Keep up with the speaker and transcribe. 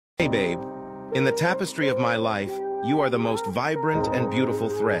Hey babe, in the tapestry of my life, you are the most vibrant and beautiful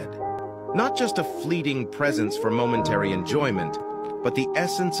thread. Not just a fleeting presence for momentary enjoyment, but the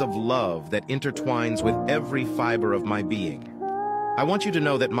essence of love that intertwines with every fiber of my being. I want you to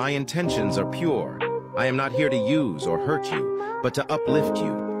know that my intentions are pure. I am not here to use or hurt you, but to uplift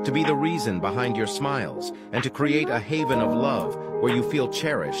you, to be the reason behind your smiles, and to create a haven of love where you feel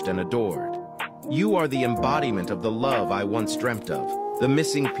cherished and adored. You are the embodiment of the love I once dreamt of, the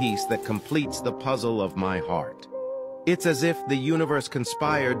missing piece that completes the puzzle of my heart. It's as if the universe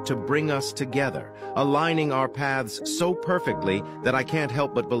conspired to bring us together, aligning our paths so perfectly that I can't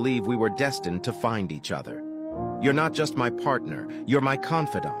help but believe we were destined to find each other. You're not just my partner, you're my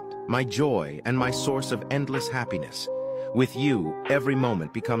confidant, my joy, and my source of endless happiness. With you, every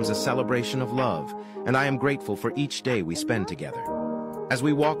moment becomes a celebration of love, and I am grateful for each day we spend together. As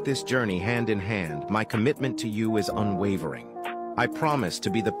we walk this journey hand in hand, my commitment to you is unwavering. I promise to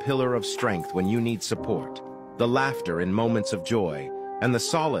be the pillar of strength when you need support, the laughter in moments of joy, and the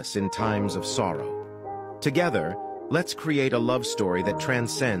solace in times of sorrow. Together, let's create a love story that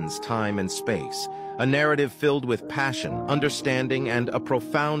transcends time and space, a narrative filled with passion, understanding, and a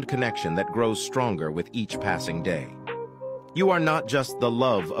profound connection that grows stronger with each passing day. You are not just the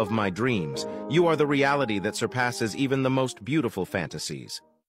love of my dreams, you are the reality that surpasses even the most beautiful fantasies.